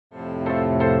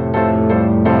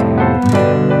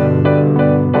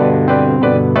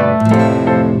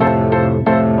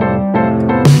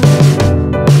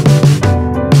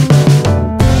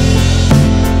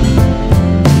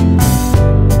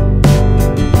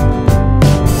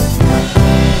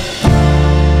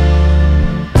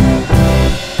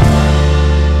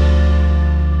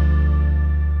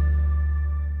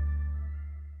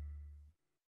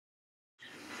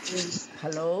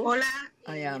Hello,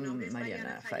 I am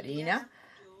Mariana Faria.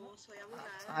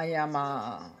 I am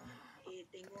a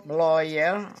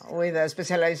lawyer with a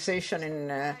specialization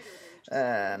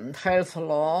in health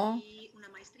law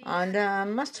and a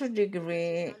master's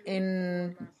degree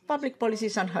in public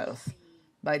policies and health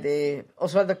by the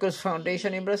Oswaldo Cruz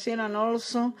Foundation in Brazil, and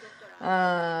also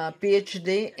a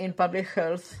PhD in public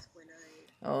health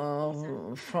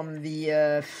from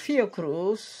the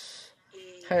Fiocruz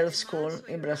Health School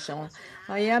in Brazil.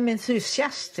 I am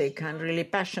enthusiastic and really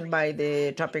passionate by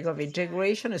the topic of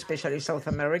integration, especially South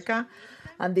America.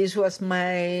 And this was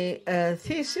my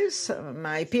thesis.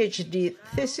 My PhD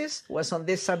thesis was on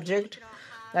this subject.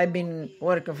 I've been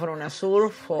working for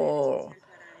UNASUR for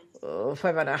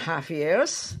 5.5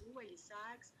 years,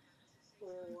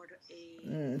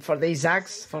 for the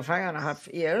ISACs for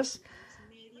 5.5 years.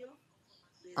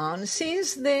 And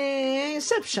since the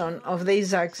inception of the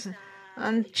ISACs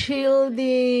until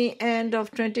the end of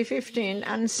 2015,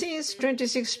 and since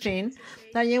 2016,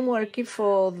 I am working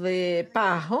for the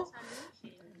PAHO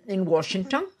in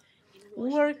Washington,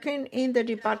 working in the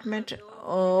Department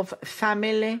of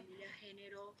Family,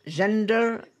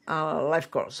 Gender, Life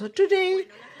Course. So today,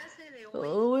 we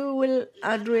will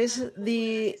address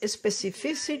the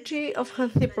specificity of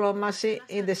health diplomacy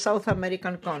in the South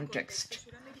American context,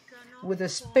 with a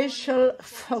special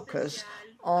focus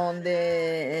on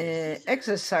the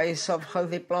exercise of health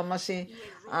diplomacy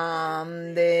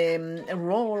and the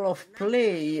role of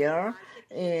player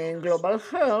in global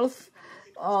health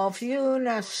of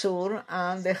UNASUR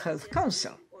and the Health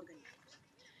Council.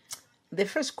 The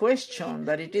first question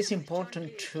that it is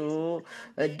important to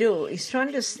do is to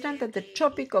understand that the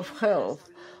topic of health,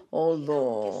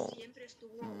 although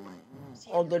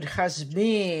it has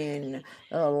been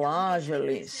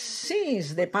largely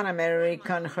since the Pan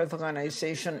American Health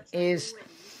Organization is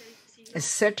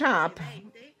set up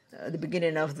at the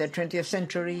beginning of the 20th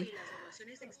century,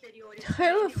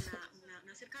 health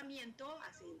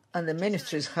and the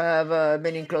ministries have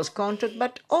been in close contact,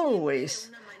 but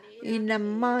always in a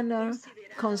manner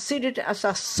considered as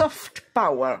a soft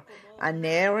power, an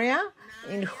area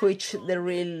in which the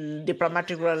real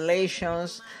diplomatic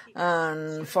relations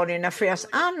and foreign affairs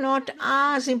are not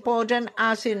as important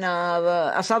as in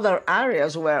other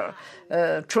areas where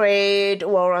trade,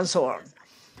 war, and so on.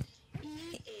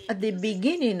 At the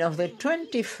beginning of the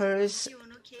 21st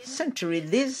century,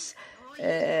 this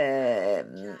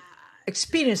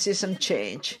experiences some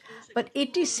change. But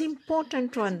it is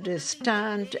important to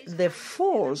understand the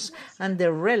force and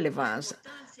the relevance,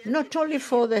 not only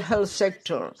for the health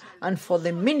sector and for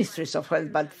the ministries of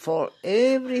health, but for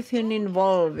everything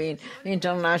involving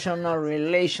international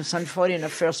relations and foreign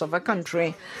affairs of a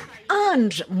country,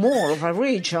 and more of a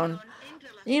region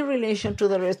in relation to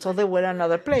the rest of the world and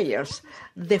other players.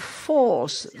 The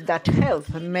force that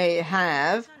health may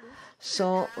have.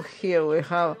 So here we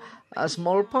have a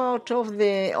small part of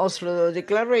the Oslo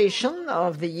Declaration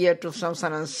of the year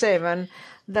 2007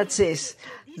 that says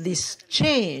this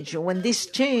change, when this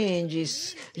change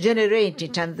is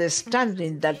generated,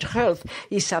 understanding that health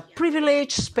is a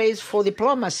privileged space for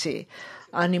diplomacy,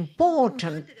 an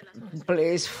important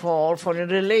place for foreign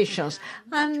relations,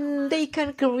 and they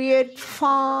can create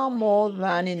far more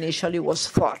than initially was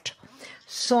thought.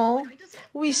 So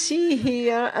we see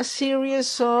here a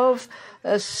series of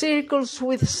circles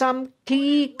with some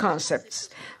key concepts.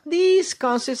 These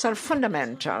concepts are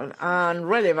fundamental and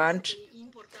relevant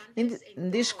in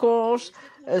this course.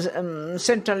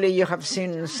 Certainly you have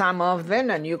seen some of them,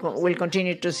 and you will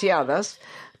continue to see others,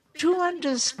 to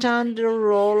understand the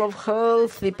role of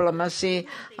health diplomacy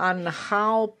and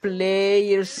how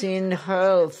players in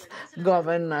health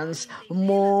governance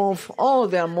move all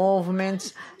their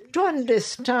movements, to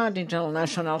understand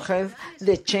international health,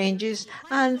 the changes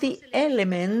and the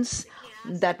elements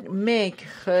that make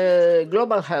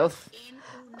global health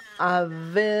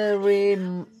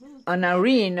an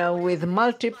arena with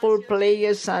multiple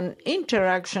players and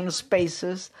interaction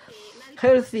spaces.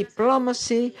 Health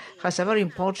diplomacy has a very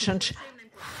important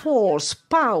force,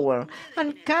 power,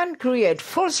 and can create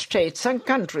for states and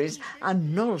countries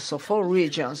and also for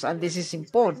regions, and this is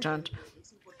important.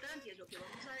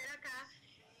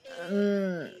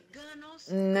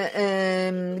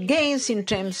 Gains in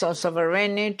terms of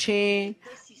sovereignty,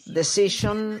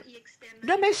 decision,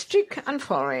 domestic and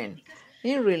foreign,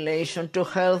 in relation to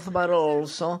health, but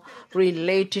also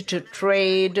related to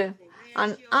trade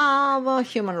and other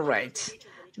human rights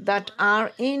that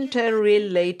are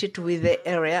interrelated with the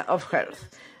area of health.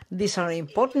 These are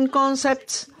important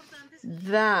concepts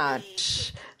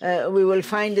that we will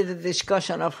find in the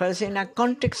discussion of health in a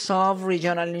context of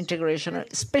regional integration,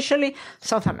 especially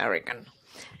South American.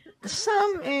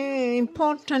 Some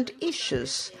important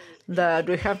issues that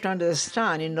we have to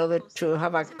understand in order to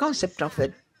have a concept of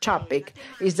the topic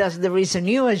is that there is a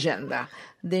new agenda.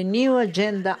 The new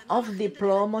agenda of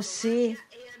diplomacy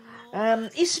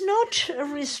is not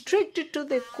restricted to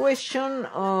the question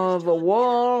of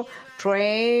war,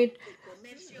 trade,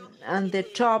 and the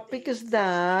topics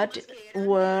that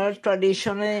were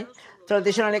traditionally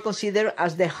considered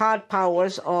as the hard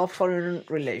powers of foreign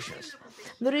relations.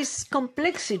 There is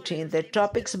complexity in the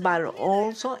topics, but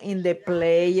also in the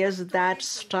players that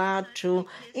start to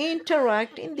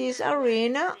interact in this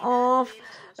arena of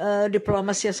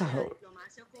diplomacy as a whole.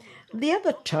 The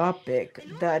other topic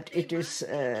that it is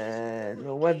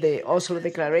what the Oslo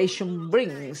Declaration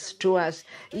brings to us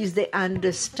is the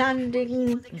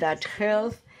understanding that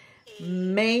health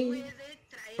may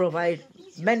provide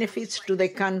benefits to the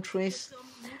countries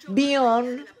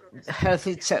beyond health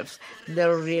itself, the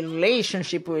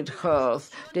relationship with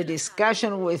health, the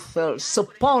discussion with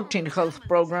supporting health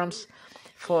programs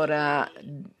for a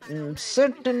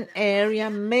certain area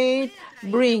may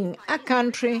bring a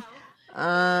country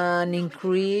an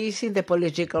increase in the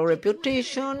political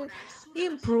reputation,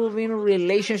 improving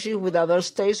relationship with other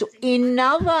states in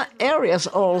other areas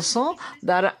also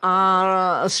that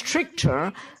are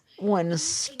stricter when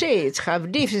states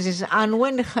have deficits and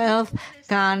when health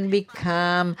can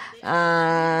become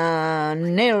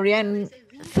an area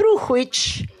through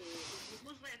which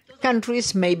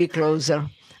countries may be closer.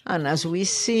 And as we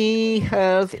see,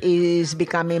 health is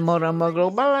becoming more and more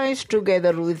globalized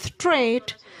together with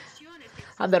trade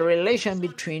and the relation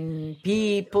between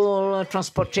people,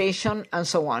 transportation, and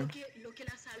so on.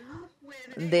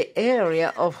 The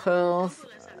area of health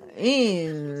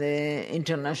in the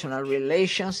international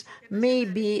relations may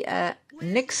be an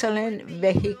excellent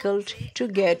vehicle to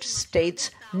get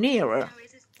states nearer,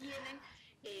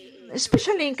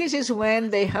 especially in cases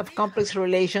when they have complex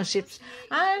relationships,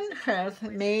 and health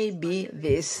may be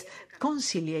this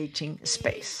conciliating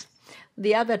space.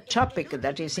 The other topic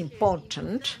that is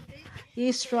important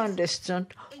is to understand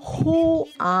who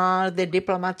are the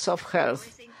diplomats of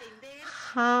health,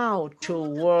 how to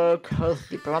work health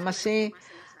diplomacy,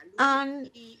 and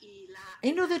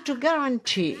in order to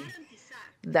guarantee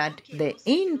that the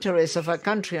interests of a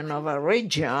country and of a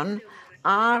region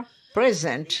are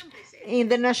present in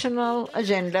the national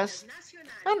agendas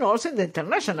and also in the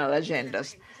international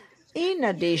agendas. In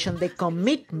addition, the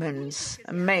commitments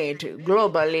made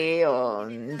globally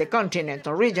on the continent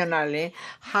or regionally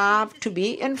have to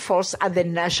be enforced at the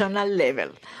national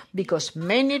level, because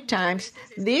many times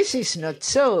this is not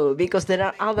so, because there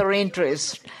are other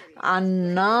interests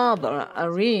and other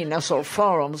arenas or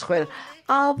forums where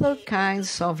other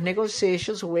kinds of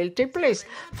negotiations will take place.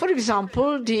 For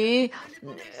example, the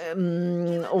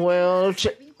World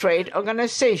Trade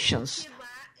Organizations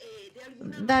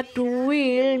that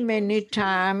will many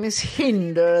times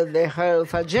hinder the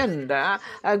health agenda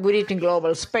agreed in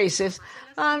global spaces,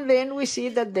 and then we see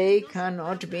that they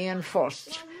cannot be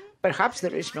enforced. Perhaps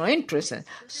there is no interest.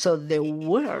 So the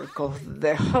work of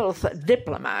the health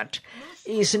diplomat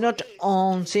is not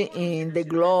only in the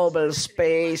global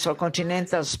space or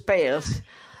continental space,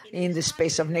 in the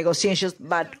space of negotiations,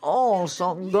 but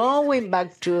also going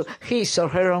back to his or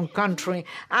her own country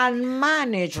and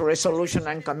manage resolution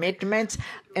and commitments,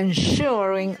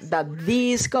 ensuring that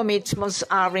these commitments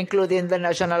are included in the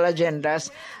national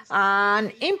agendas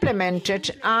and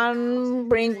implemented and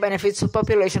bring benefits to the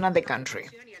population and the country.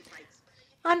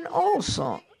 And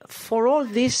also, for all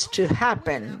this to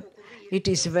happen, it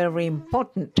is very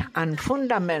important and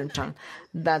fundamental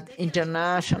that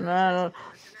international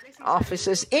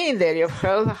offices in the area of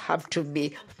health have to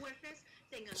be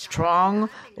strong,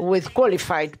 with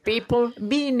qualified people,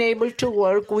 being able to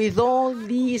work with all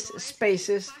these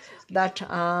spaces that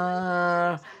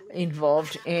are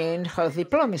involved in health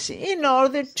diplomacy in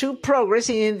order to progress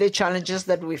in the challenges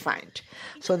that we find.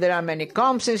 So there are many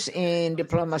concepts in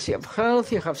diplomacy of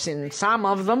health. You have seen some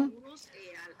of them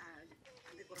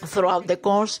throughout the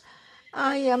course.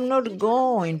 I am not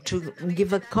going to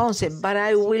give a concept, but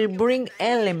I will bring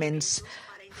elements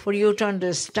for you to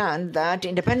understand that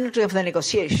independently of the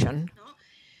negotiation,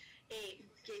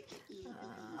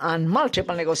 and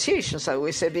multiple negotiations, I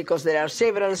will say, because there are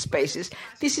several spaces,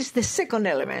 this is the second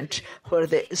element where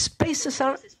the spaces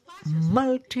are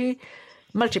multiplied.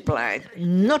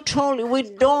 Not only, we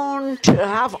don't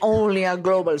have only a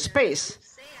global space,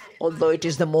 although it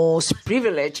is the most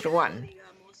privileged one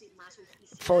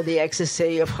for the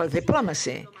exercise of health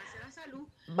diplomacy.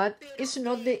 But it's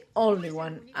not the only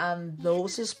one, and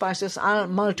those spaces are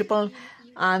multiple,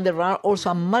 and there are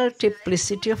also a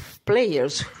multiplicity of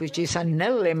players, which is an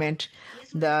element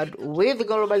that with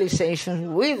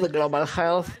globalization, with global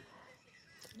health,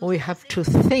 we have to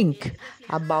think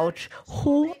about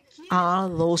who are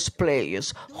those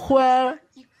players, where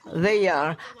they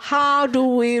are, how do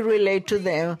we relate to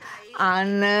them,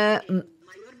 and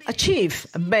achieve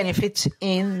benefits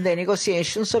in the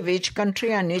negotiations of each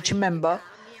country and each member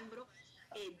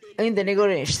in the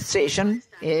negotiation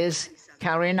is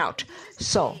carrying out.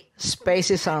 So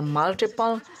spaces are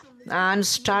multiple, and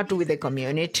start with the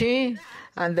community,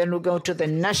 and then we go to the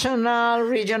national,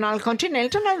 regional,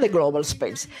 continental, and the global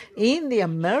space. In the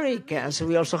Americas,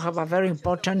 we also have a very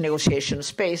important negotiation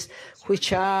space,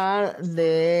 which are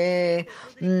the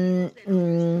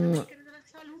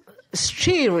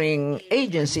steering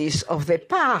agencies of the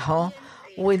PAHO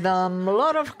with a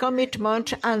lot of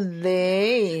commitment, and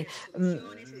they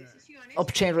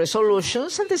obtain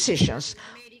resolutions and decisions.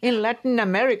 In Latin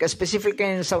America, specifically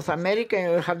in South America,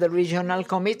 we have the regional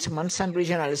commitments and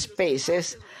regional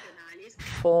spaces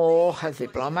for health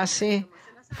diplomacy.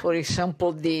 For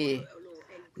example, the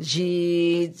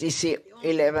GDC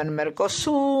 11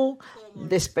 Mercosur,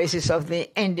 the spaces of the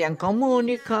Andean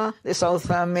Comunica, the South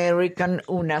American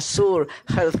UNASUR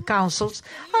Health Councils,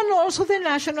 and also the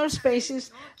national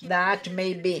spaces that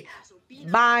may be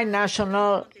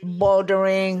binational,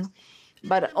 bordering,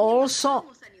 but also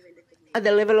at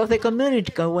the level of the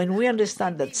community, when we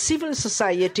understand that civil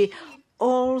society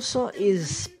also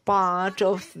is part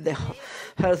of the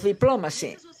health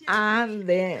diplomacy, and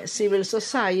the civil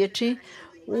society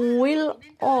will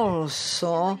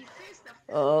also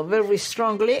very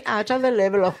strongly at the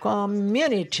level of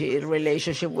community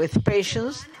relationship with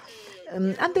patients,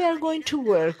 and they are going to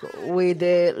work with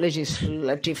the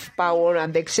legislative power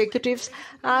and the executives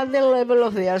at the level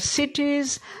of their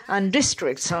cities and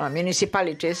districts or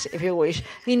municipalities, if you wish,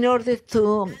 in order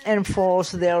to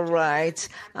enforce their rights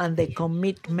and the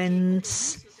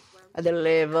commitments at the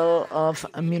level of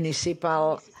a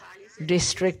municipal,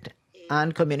 district,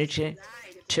 and community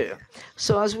too.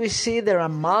 So as we see, there are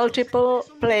multiple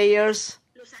players.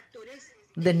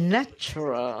 The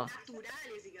natural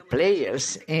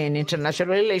players in international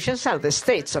relations are the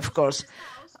states, of course,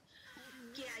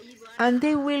 and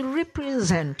they will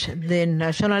represent the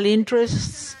national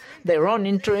interests, their own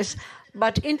interests,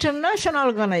 but international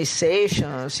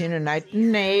organizations, United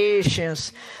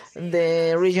Nations,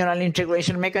 the regional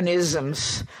integration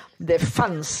mechanisms, the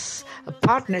funds,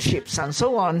 partnerships, and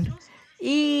so on,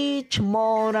 each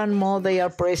more and more they are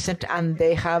present, and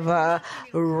they have a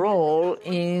role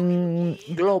in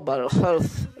global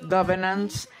health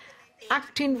governance,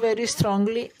 acting very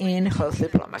strongly in health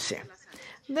diplomacy.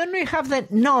 Then we have the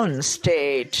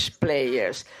non-state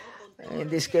players. In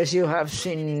this case, you have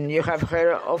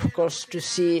heard, of course, to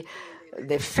see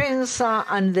the FENSA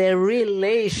and the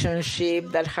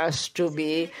relationship that has to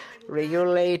be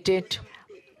regulated.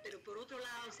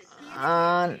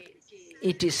 And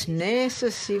it is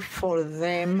necessary for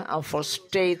them and for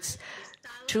states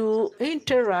to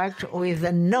interact with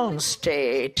the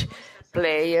non-state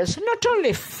players, not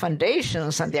only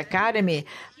foundations and the academy,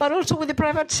 but also with the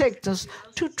private sectors,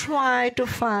 to try to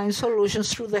find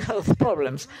solutions through the health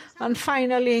problems. And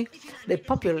finally, the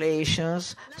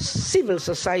populations, civil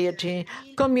society,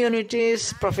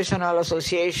 communities, professional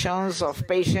associations of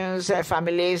patients,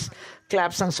 families,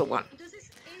 clubs, and so on.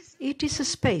 It is a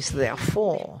space,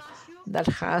 therefore, that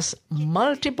has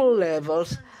multiple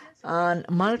levels and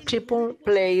multiple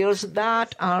players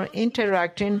that are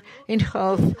interacting in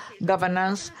health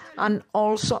governance and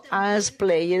also as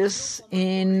players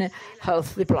in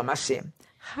health diplomacy.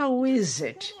 How is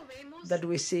it that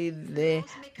we see the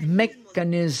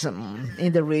mechanism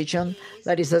in the region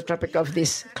that is the topic of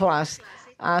this class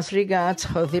as regards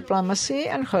health diplomacy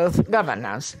and health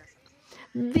governance?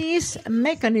 These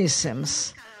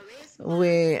mechanisms,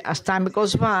 as time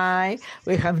goes by,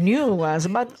 we have new ones,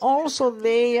 but also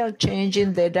they are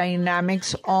changing the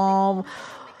dynamics of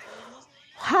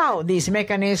how these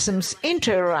mechanisms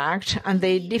interact, and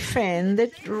they defend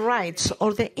the rights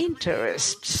or the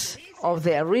interests of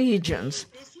their regions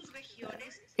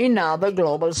in other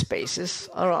global spaces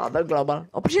or other global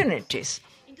opportunities.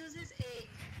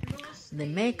 The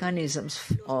mechanisms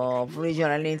of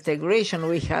regional integration,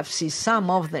 we have seen some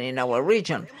of them in our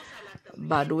region,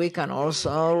 but we can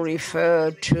also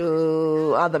refer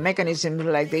to other mechanisms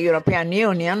like the European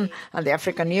Union and the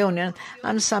African Union,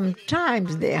 and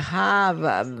sometimes they have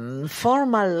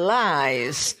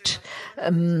formalized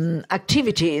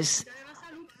activities,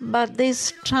 but they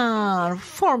start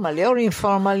formally or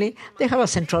informally, they have a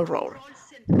central role.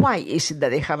 Why is it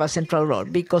that they have a central role?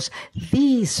 Because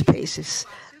these spaces,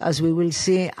 as we will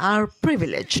see, are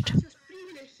privileged.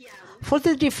 for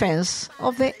the defense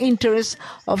of the interests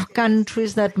of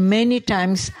countries that many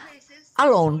times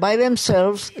alone by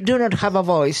themselves do not have a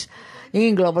voice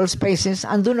in global spaces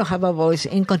and do not have a voice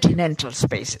in continental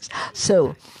spaces.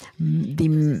 So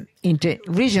the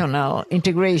regional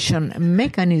integration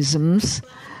mechanisms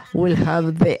will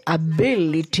have the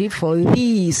ability for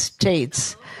these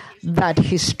states that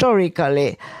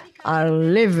historically are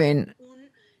living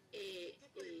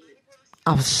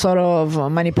a sort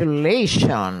of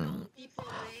manipulation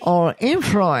or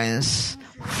influence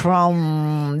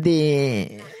from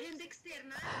the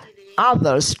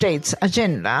other states'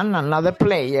 agenda and other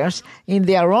players in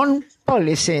their own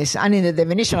policies and in the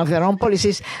definition of their own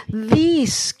policies,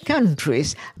 these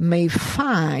countries may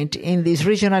find in these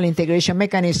regional integration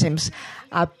mechanisms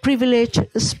a privileged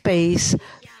space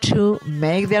to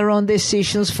make their own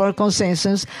decisions for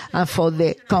consensus and for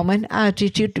the common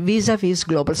attitude vis-à-vis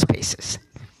global spaces.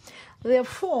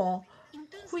 Therefore,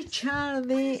 which are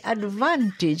the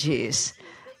advantages,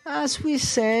 as we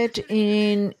said,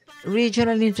 in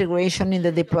regional integration in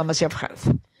the diplomacy of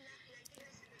health?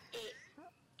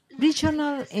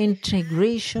 Regional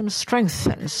integration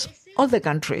strengthens all the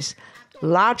countries,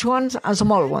 large ones and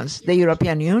small ones. The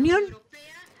European Union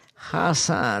has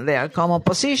their common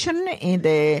position in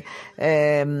the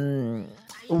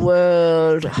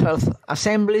World Health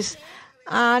Assemblies,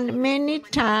 and many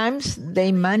times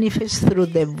they manifest through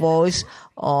the voice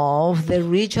of the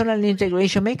regional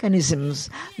integration mechanisms,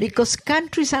 because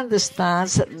countries understand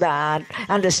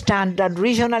that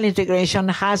regional integration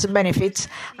has benefits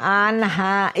and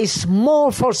is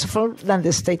more forceful than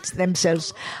the states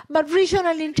themselves. But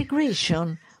regional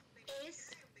integration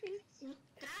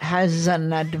has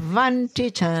an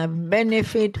advantage and a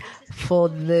benefit for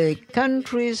the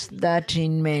countries that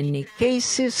in many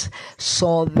cases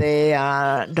saw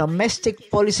their domestic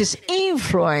policies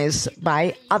influenced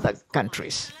by other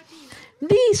countries.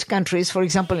 These countries, for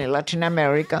example, in Latin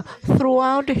America,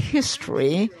 throughout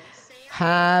history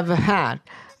have had,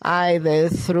 either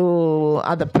through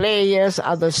other players,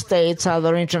 other states,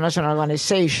 other international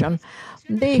organizations,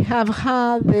 they have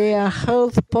had their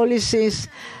health policies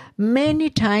many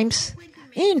times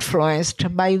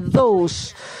influenced by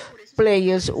those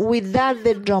players without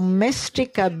the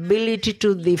domestic ability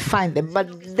to define them, but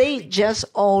they just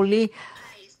only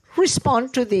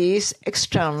respond to these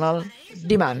external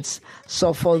demands.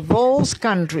 So for those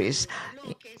countries,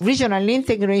 regional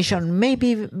integration may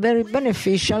be very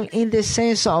beneficial in the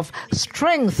sense of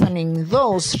strengthening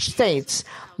those states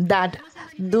that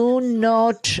do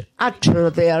not utter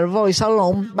their voice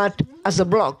alone, but as a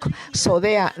bloc. So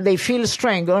they feel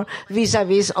stronger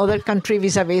vis-à-vis other countries,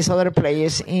 vis-à-vis other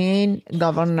players in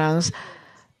governance,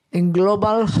 in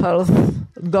global health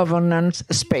governance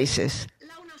spaces.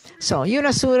 So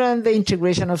UNASUR and the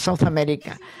integration of South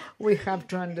America. We have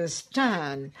to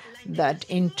understand that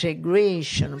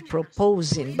integration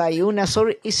proposed by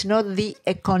UNASUR is not the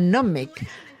economic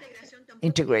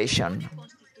integration.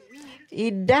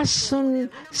 It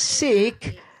doesn't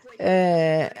seek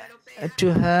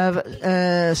to have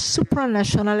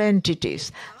supranational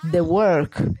entities. The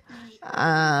work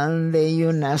and the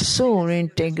UNASUR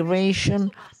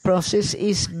integration process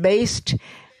is based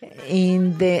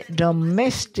in the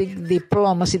domestic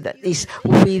diplomacy that is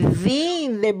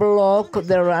within the bloc.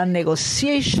 There are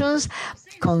negotiations,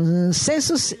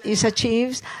 consensus is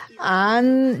achieved,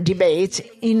 and debates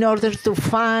in order to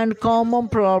find common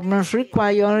problems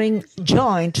requiring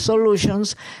joint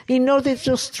solutions in order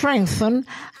to strengthen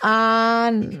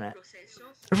and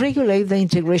regulate the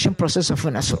integration process of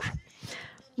UNASUR.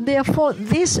 Therefore,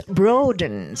 this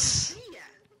broadens,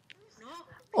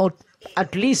 or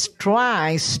at least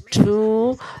tries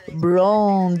to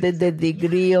broaden the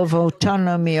degree of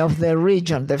autonomy of the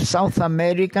region, the South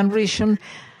American region,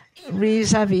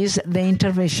 vis-à-vis the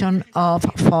intervention of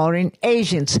foreign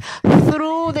agents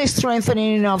through the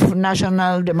strengthening of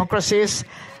national democracies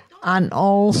and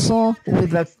also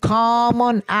with a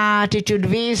common attitude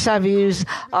vis-à-vis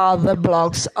other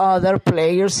blocs, other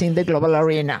players in the global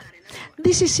arena.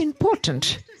 This is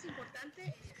important.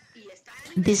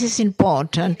 This is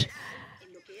important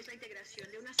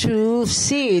to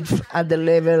see it at the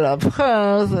level of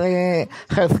health,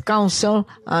 Health Council,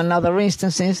 and other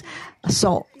instances.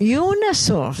 So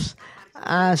UNASUR,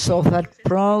 so that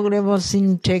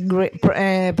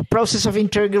process of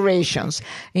integrations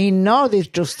in order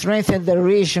to strengthen the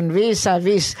region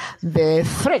vis-à-vis the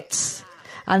threats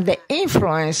and the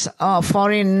influence of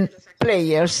foreign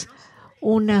players,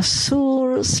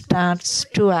 UNASUR starts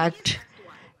to act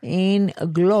in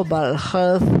global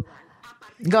health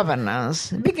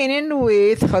governance, beginning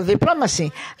with health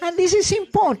diplomacy. And this is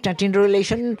important in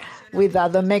relation with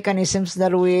other mechanisms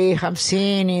that we have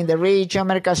seen in the region,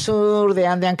 Mercosur, the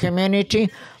Andean community,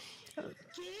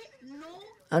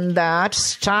 and that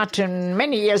started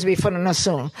many years before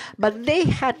UNASUR. But they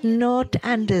had not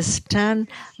understand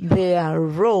their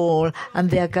role and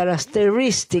their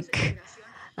characteristic.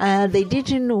 They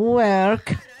didn't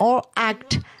work or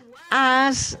act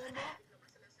as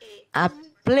a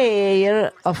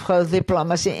player of health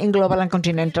diplomacy in global and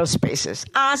continental spaces,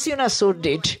 as UNASUR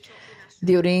did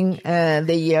during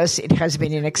the years it has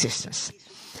been in existence.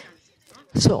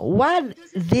 So what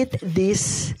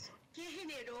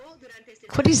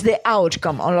is the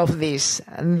outcome of all of this?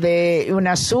 The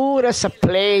UNASUR as a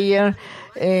player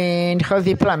in health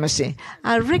diplomacy,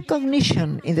 a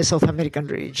recognition in the South American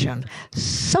region.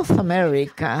 South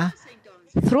America,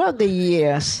 throughout the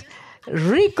years,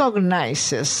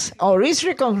 recognizes or is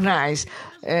recognized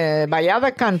by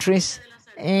other countries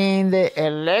in the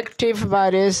elective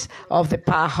bodies of the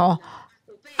PAHO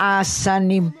as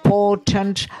an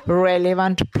important,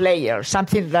 relevant player,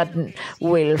 something that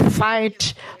will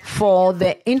fight for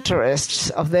the interests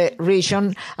of the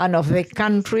region and of the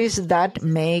countries that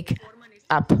make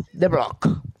up the bloc.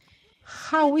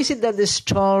 How is it that the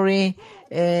story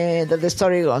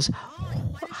goes?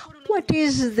 What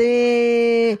is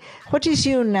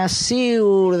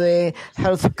UNASUR, the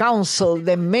Health Council,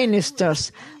 the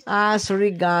ministers, as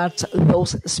regards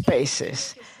those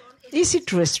spaces? Is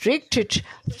it restricted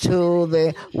to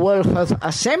the World Health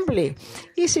Assembly?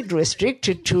 Is it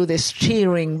restricted to the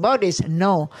steering bodies?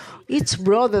 No, it's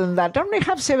broader than that. I only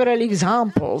have several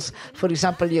examples. For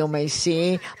example, you may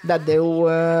see that there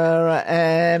were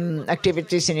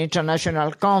activities in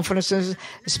international conferences,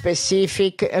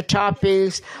 specific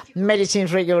topics, medicine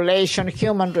regulation,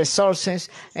 human resources,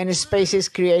 and spaces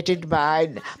created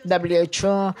by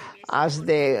WHO as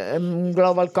the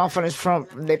global conference for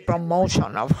the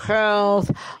promotion of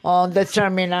health, on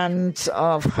determinants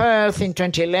of health in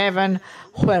 2011,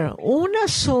 where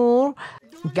UNASUR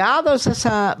gathers as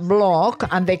a bloc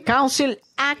and the Council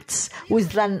acts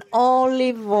with an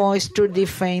only voice to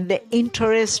defend the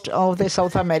interest of the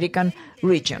South American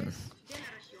region.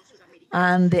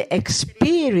 And the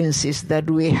experiences that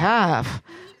we have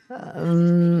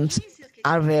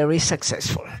are very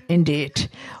successful indeed,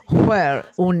 where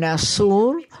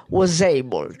UNASUR was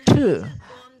able to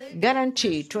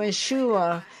guarantee, to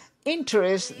ensure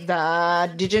interests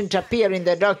that didn't appear in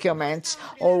the documents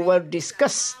or were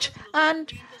discussed.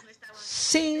 And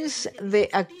since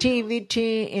the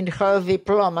activity in health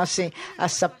diplomacy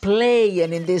as a player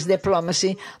in this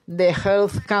diplomacy, the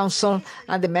Health Council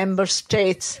and the member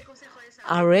states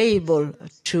are able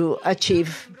to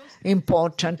achieve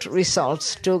important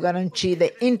results to guarantee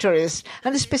the interests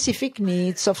and the specific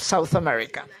needs of South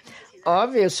America.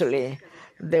 Obviously,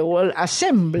 the World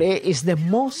Assembly is the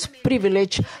most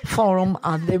privileged forum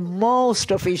and the most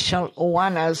official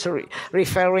one, as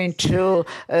referring to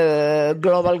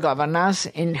global governance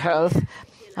in health.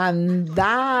 And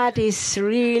that is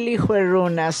really where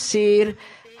UNASUR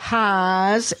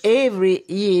has every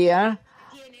year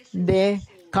the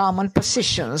common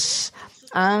positions,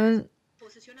 and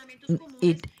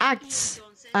it acts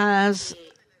as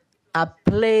a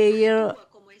player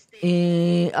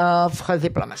of health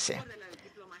diplomacy.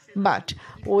 But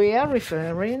we are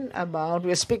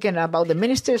speaking about the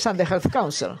ministers and the Health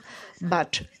Council.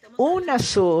 But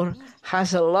UNASUR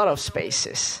has a lot of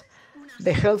spaces.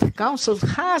 The Health Council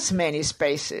has many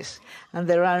spaces. And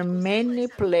there are many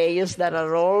players that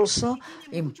are also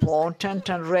important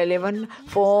and relevant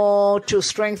to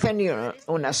strengthen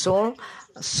UNASUR,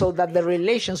 so that the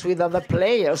relations with other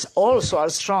players also are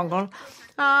stronger,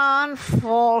 and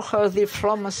for health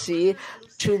diplomacy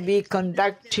to be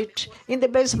conducted in the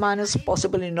best manners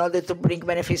possible in order to bring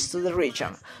benefits to the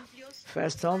region.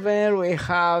 First of all, we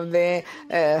have the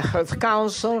Health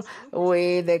Council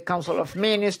with the Council of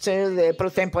Ministers, the pro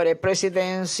tempore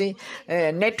presidency,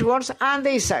 networks, and the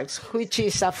ISACs, which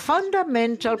is a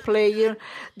fundamental player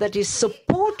that is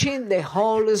supporting the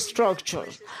whole structure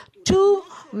to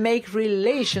make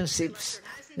relationships,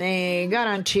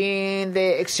 guaranteeing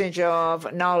the exchange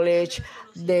of knowledge,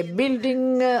 the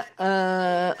building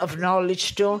of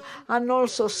knowledge too, and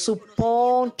also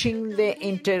supporting the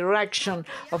interaction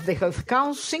of the Health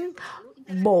Council,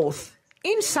 both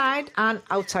inside and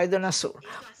outside the UNASUR.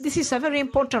 This is a very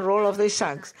important role of the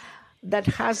ISACs that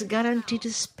has guaranteed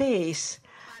space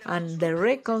and the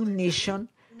recognition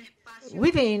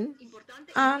within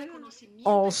and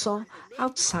also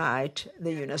outside the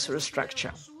UNASUR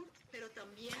structure.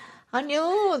 And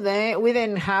we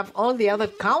then have all the other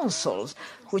councils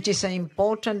which is an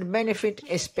important benefit,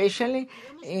 especially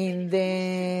in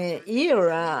the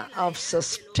era of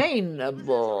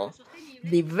sustainable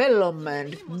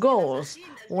development goals,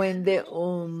 when the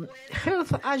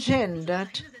health agenda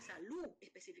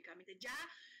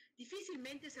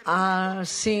are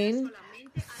seen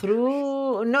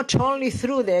through, not only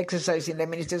through the exercise in the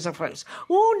Ministries of Health.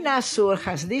 UNASUR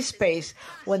has this space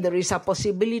when there is a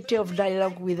possibility of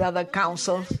dialogue with other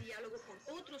councils,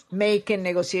 making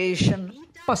negotiation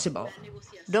possible,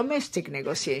 domestic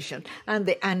negotiation, and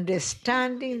the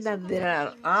understanding that there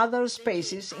are other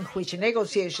spaces in which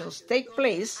negotiations take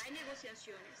place,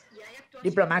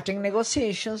 diplomatic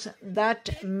negotiations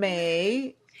that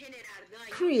may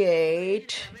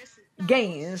create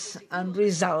gains and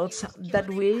results that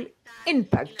will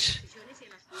impact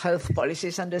health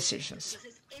policies and decisions.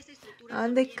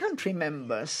 And the country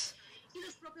members,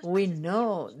 we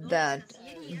know that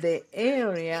the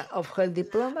area of health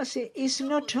diplomacy is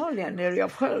not only an area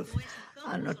of health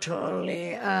and not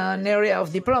only an area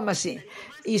of diplomacy.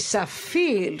 It's a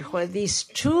field where these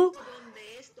two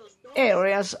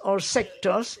areas or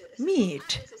sectors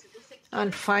meet.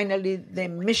 And finally, the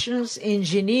missions in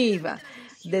Geneva,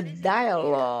 the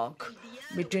dialogue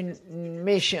between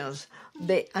missions,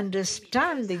 the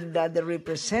understanding that the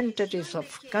representatives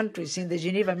of countries in the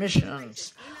Geneva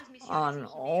missions and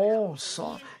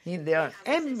also in their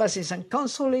embassies and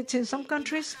consulates in some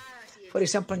countries, for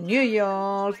example, New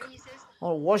York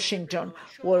or Washington,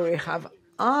 where we have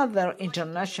other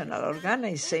international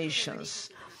organizations,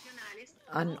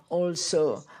 and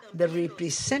also the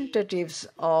representatives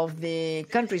of the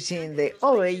countries in the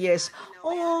OAS,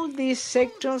 all these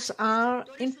sectors are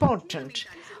important.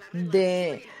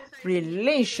 The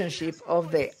relationship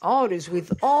of the OAS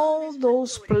with all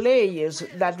those players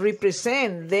that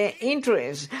represent the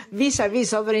interests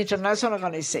vis-à-vis other international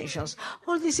organizations,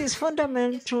 all this is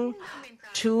fundamental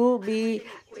to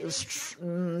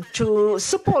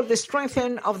support the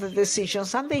strengthening of the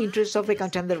decisions and the interests of the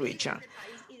country and the region.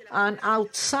 And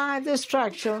outside the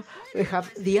structure, we have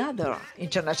the other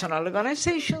international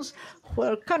organizations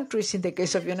where countries, in the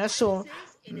case of UNASUR,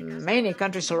 many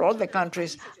countries or all the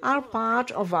countries are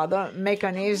part of other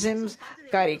mechanisms,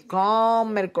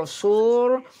 CARICOM,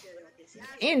 Mercosur,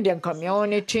 Indian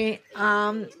community.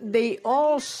 They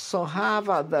also have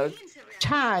other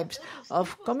types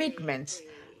of commitments.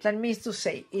 That means to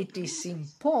say it is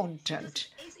important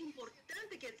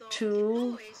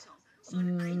to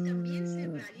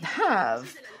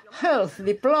have health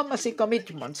diplomacy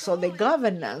commitments. So the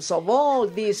governance of all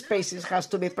these spaces has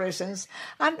to be present,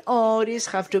 and OAS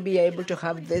have to be able to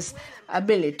have this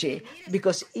ability,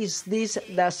 because if this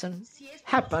doesn't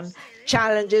happen,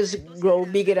 challenges grow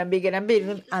bigger and bigger and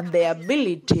bigger, and the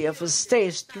ability of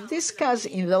states to discuss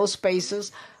in those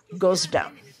spaces goes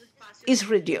down, is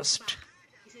reduced.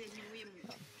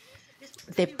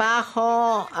 The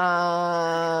PAHO,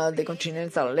 the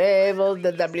continental level,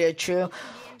 the WHO,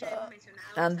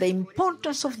 and the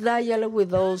importance of dialogue with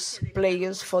those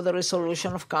players for the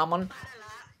resolution of common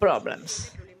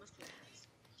problems.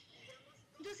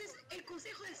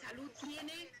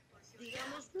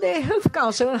 The Health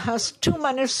Council has two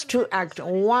manners to act.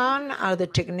 One are the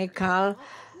technical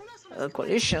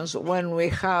coalitions, when we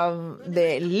have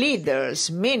the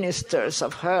leaders, ministers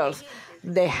of health,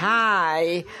 the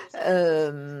high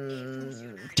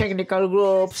technical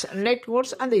groups,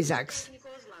 networks, and the ISACs.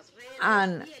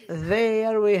 And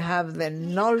there we have the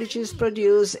knowledge is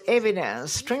produced,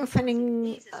 evidence,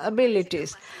 strengthening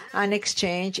abilities, and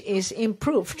exchange is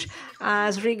improved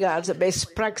as regards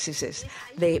best practices.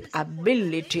 The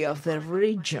ability of the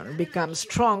region becomes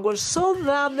stronger so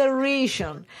that the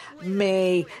region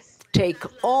may take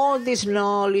all this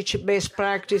knowledge, best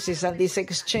practices, and this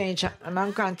exchange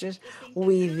among countries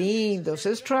within those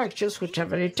structures, which are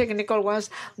very technical ones.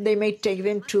 They may take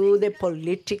them to the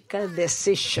political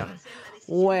decision,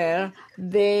 where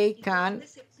they can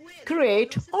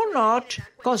create or not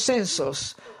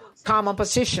consensus, common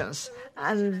positions.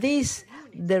 And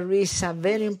there is a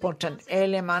very important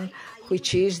element,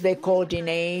 which is the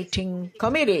coordinating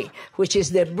committee, which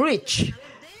is the bridge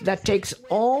that takes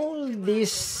all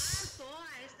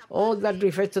that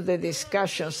refers to the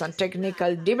discussions and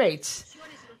technical debates,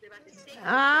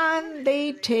 and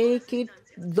they take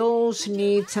those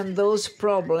needs and those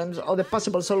problems or the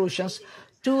possible solutions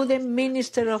to the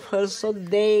Minister of Health, so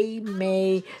they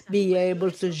may be able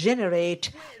to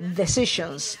generate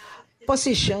decisions,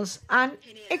 positions, and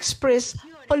express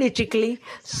politically,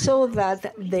 so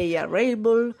that they are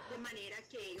able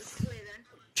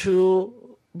to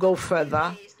go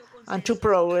further and to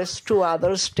progress to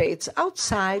other states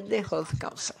outside the Health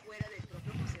Council.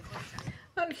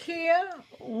 And here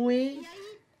we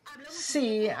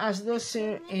see as those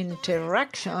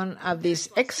interaction of this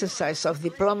exercise of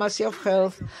diplomacy of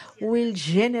health will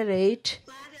generate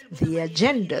the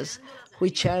agendas,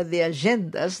 which are the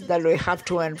agendas that we have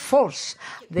to enforce,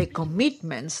 the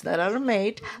commitments that are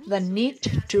made that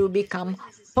need to become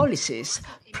policies,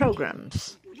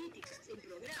 programs.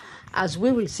 As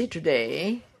we will see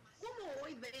today,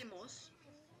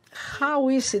 how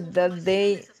is it that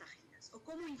they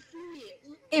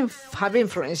have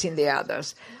influence in the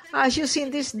others? As you see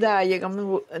in this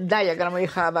diagram we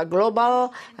have a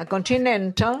global, a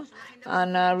continental,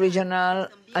 and a regional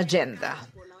agenda.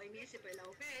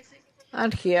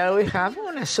 And here we have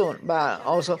UNASUR, but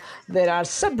also there are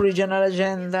sub-regional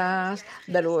agendas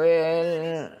that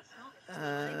will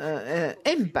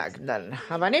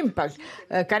have an impact,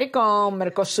 CARICOM,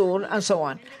 Mercosur, and so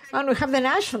on. And we have the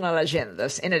national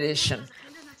agendas in addition.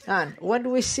 And what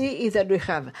we see is that we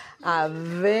have a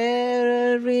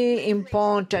very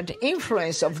important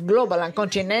influence of global and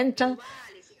continental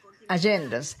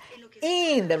agendas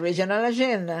in the regional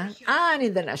agenda and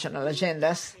in the national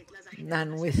agendas.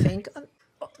 And we think,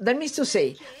 that means to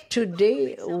say,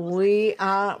 today we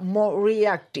are more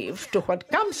reactive to what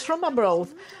comes from abroad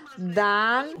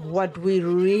than what we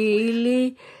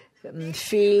really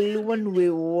feel when we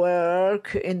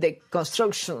work in the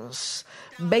constructions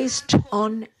based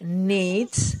on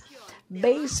needs,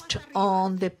 based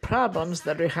on the problems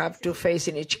that we have to face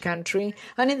in each country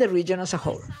and in the region as a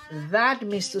whole. That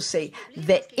means to say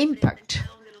the impact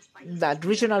that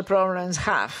regional problems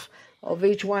have of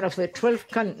each one of the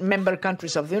 12 member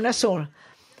countries of the UNASUR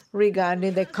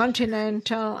regarding the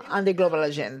continental and the global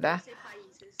agenda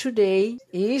today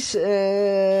is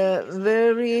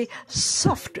very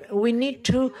soft. We need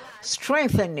to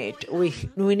strengthen it. We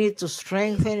need to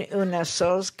strengthen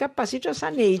UNASUR's capacity as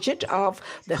an agent of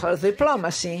the health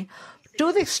diplomacy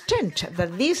to the extent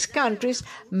that these countries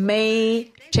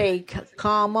may take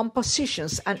common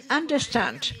positions and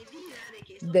understand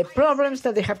the problems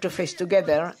that they have to face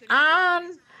together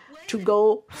and to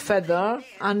go further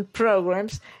and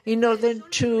programs in order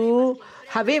to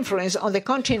have influence on the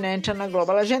continental and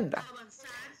global agenda.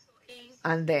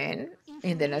 And then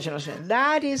in the national agenda.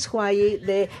 That is why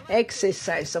the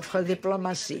exercise of health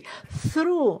diplomacy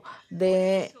through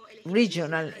the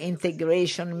regional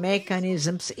integration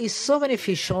mechanisms is so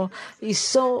beneficial, is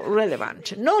so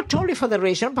relevant, not only for the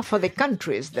region, but for the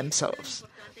countries themselves.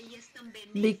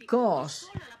 Because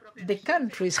the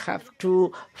countries have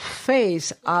to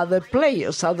face other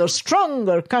players, other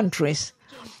stronger countries,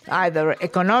 either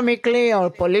economically or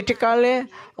politically,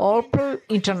 or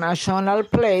international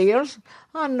players,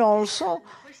 and also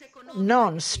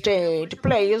non-state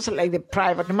players like the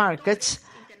private markets.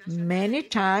 Many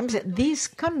times these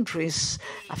countries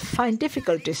find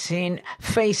difficulties in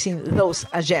facing those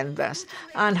agendas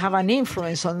and have an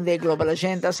influence on the global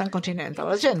agendas and continental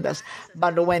agendas.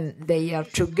 But when they are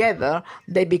together,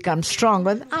 they become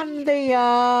stronger and they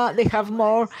have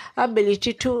more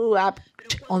ability to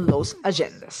act on those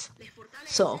agendas.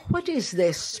 So what is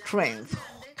the strength?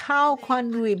 How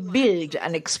can we build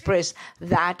and express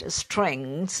that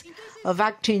strength of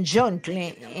acting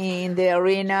jointly in the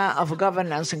arena of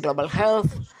governance and global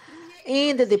health,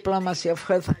 in the diplomacy of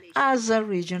health as a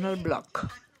regional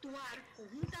bloc?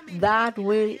 That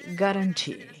will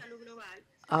guarantee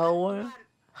our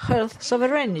health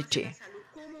sovereignty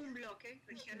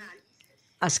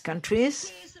as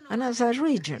countries and as a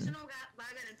region.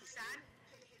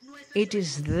 It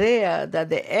is there that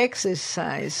the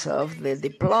exercise of the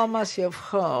diplomacy of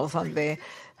health and the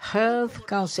Health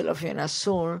Council of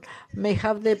UNASUR may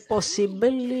have the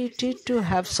possibility to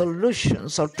have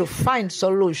solutions or to find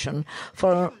solutions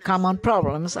for common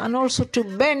problems and also to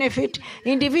benefit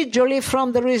individually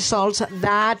from the results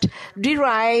that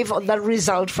derive or that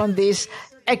result from this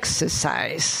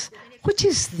exercise. What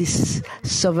is this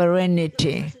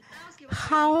sovereignty?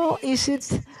 How is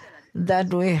it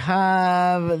that we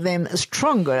have them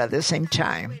stronger at the same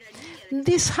time?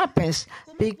 This happens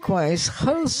because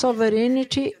health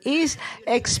sovereignty is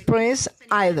expressed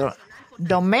either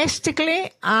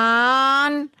domestically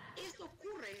and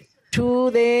to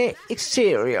the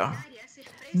exterior.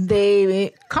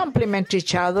 They complement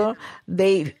each other.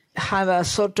 They have a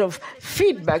sort of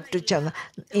feedback to each other.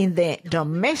 In the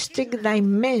domestic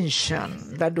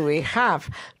dimension that we have,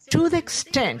 to the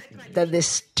extent that the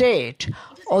state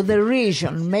or the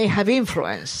region may have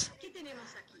influence,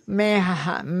 may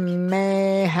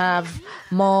have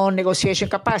more negotiation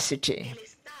capacity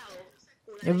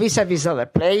vis-a-vis other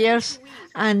players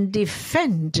and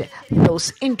defend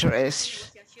those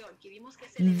interests.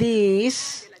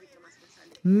 This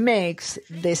makes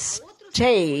the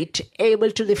state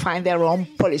able to define their own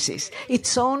policies,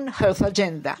 its own health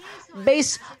agenda,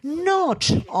 based not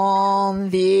on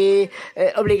the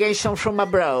obligation from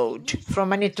abroad,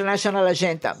 from an international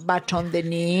agenda, but on the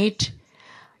need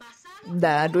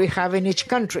that we have in each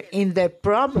country, in the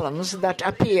problems that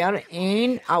appear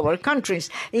in our countries,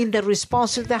 in the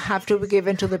responses that have to be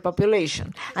given to the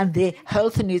population and the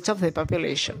health needs of the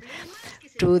population.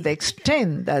 To the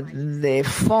extent that the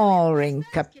foreign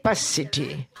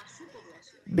capacity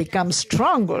becomes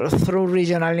stronger through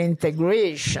regional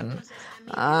integration,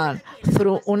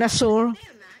 through UNASUR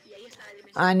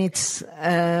and its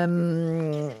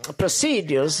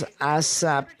procedures as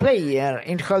a player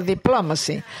in health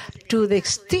diplomacy, to the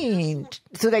extent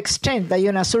that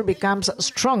UNASUR becomes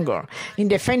stronger in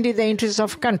defending the interests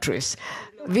of countries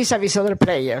vis-à-vis other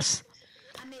players,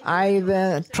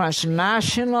 either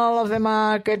transnational of the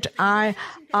market,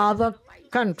 other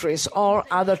countries, or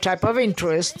other type of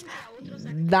interests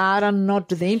that are not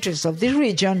the interests of the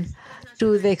region.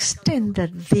 To the extent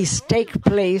that this takes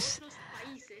place,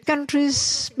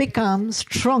 countries become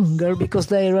stronger because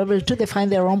they are able to define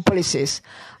their own policies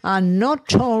and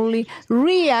not only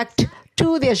react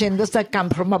to the agendas that come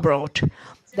from abroad.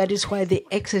 That is why the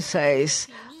exercise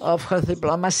of health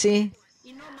diplomacy,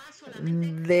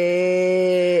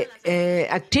 the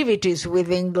activities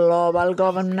within global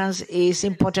governance is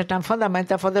important and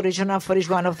fundamental for the region and for each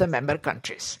one of the member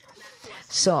countries.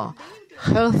 So,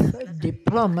 health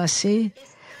diplomacy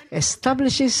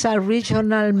establishes a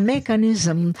regional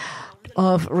mechanism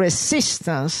of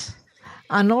resistance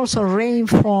and also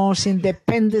reinforce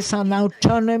independence and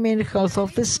autonomy in health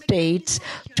of the states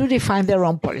to define their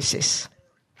own policies.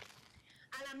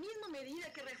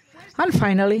 And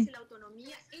finally,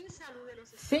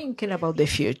 thinking about the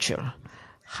future,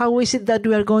 how is it that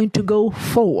we are going to go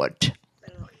forward?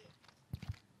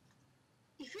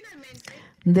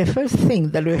 The first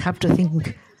thing that we have to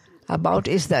think about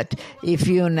is that if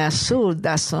UNASUR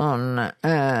doesn't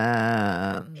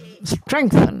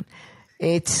strengthen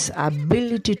its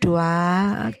ability to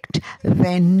act,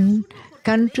 then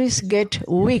countries get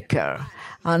weaker,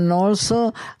 and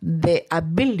also the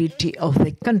ability of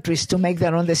the countries to make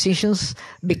their own decisions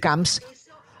becomes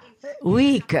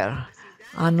weaker,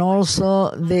 and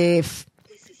also the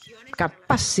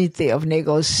capacity of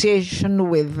negotiation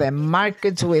with the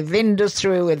markets, with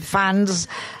industry, with funds,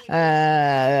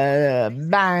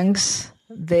 banks,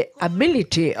 the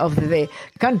ability of the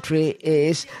country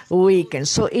is weakened.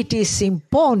 So it is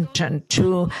important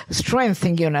to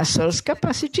strengthen UNASUR's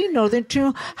capacity in order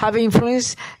to have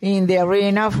influence in the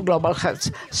arena of global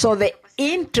health. So the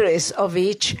interests of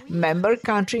each member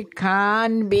country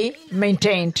can be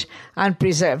maintained and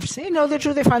preserved in order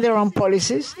to define their own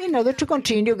policies, in order to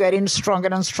continue getting stronger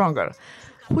and stronger.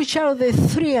 Which are the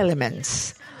three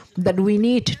elements that we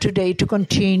need today to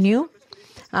continue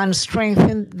and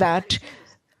strengthen that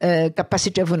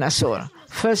capacity of UNASUR?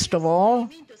 First of all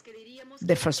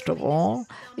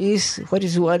is what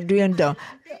we're doing now,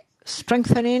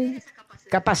 strengthening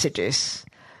capacities,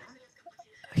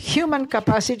 human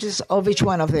capacities of each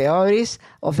one of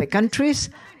the countries,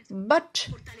 but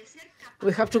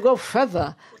we have to go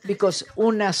further because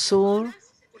UNASUR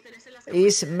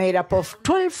is made up of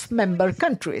 12 member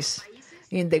countries.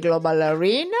 In the global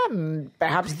arena,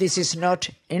 perhaps this is not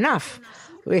enough.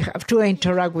 We have to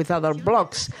interact with other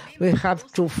blocs. We have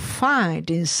to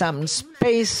find in some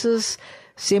spaces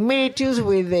similitudes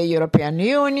with the European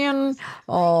Union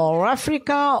or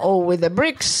Africa or with the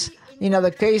BRICS. In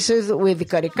other cases, with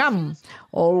CARICOM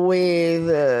or with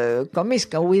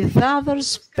COMISCA, with other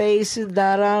spaces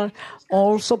that are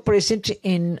also present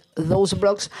in those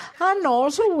blocks, and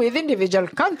also with individual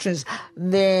countries,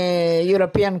 the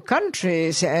European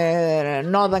countries,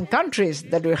 northern countries,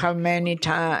 that we have many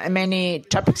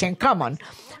topics in common.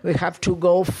 We have to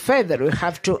go further. We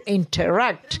have to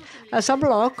interact as a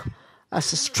bloc,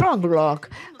 as a strong bloc,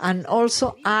 and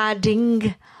also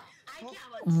adding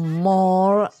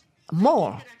more.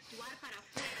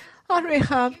 And we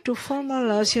have to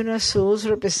formalize UNASUR's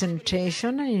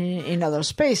representation in other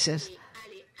spaces.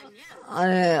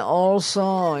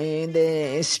 Also in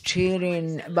the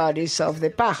steering bodies of the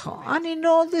PAHO and in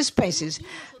all the spaces,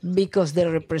 because the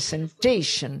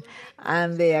representation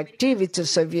and the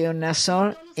activities of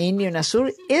UNASUR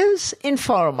is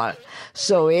informal.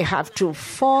 So we have to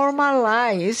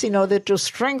formalize in order to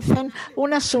strengthen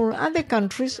UNASUR and the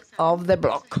countries of the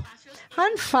bloc.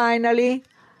 And finally,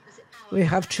 we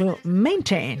have to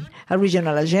maintain a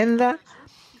regional agenda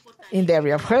in the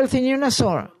area of health in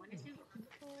UNASUR.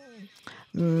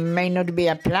 May not be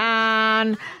a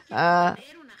plan. The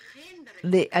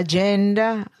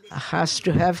agenda has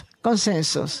to have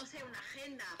consensus.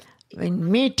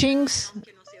 in meetings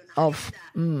of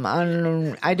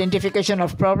identification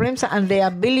of problems and the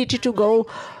ability to go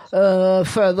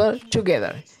further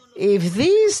together. If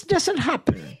this doesn't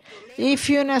happen, if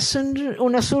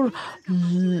UNASUR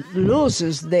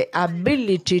loses the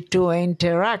ability to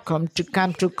interact, to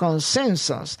come to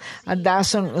consensus, and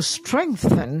doesn't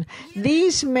strengthen,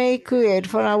 this may create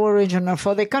for our region and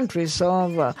for the countries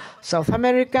of South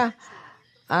America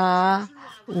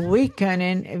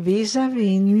weakening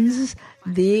vis-a-vis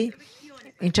the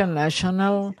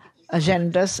international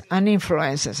agendas and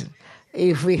influences.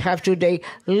 If we have today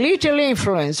little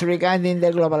influence regarding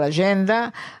the global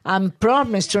agenda and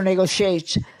promise to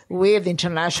negotiate with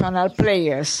international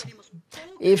players,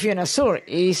 if UNASUR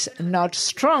is not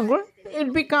stronger,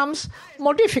 it becomes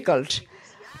more difficult.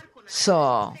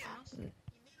 So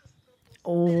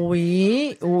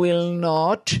we will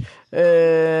not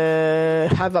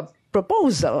have a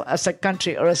proposal as a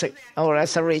country or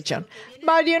as a region.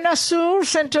 But UNASUR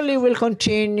certainly will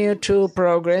continue to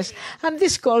progress, and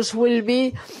this course will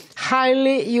be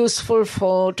highly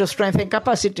useful to strengthen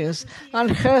capacities,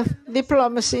 and health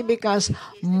diplomacy becomes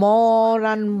more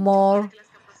and more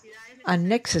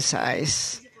an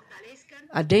exercise,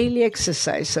 a daily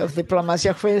exercise of diplomacy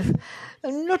of health,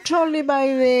 not only by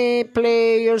the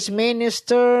players,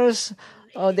 ministers,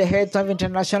 or the heads of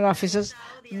international offices,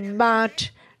 but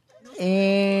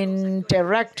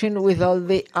interacting with all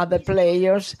the other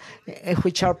players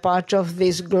which are part of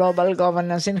this global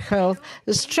governance in health,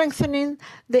 strengthening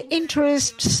the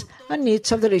interests and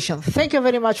needs of the region. Thank you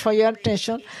very much for your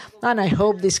attention, and I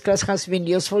hope this class has been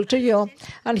useful to you.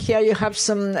 And here you have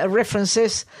some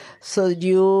references, so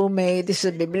you may, this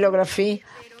is a bibliography.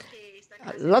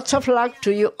 Lots of luck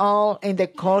to you all in the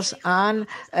course and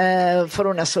for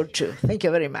UNASUR too. Thank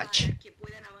you very much.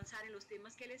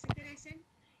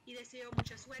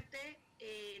 Mucha suerte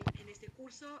en este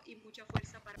curso y mucha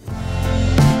fuerza para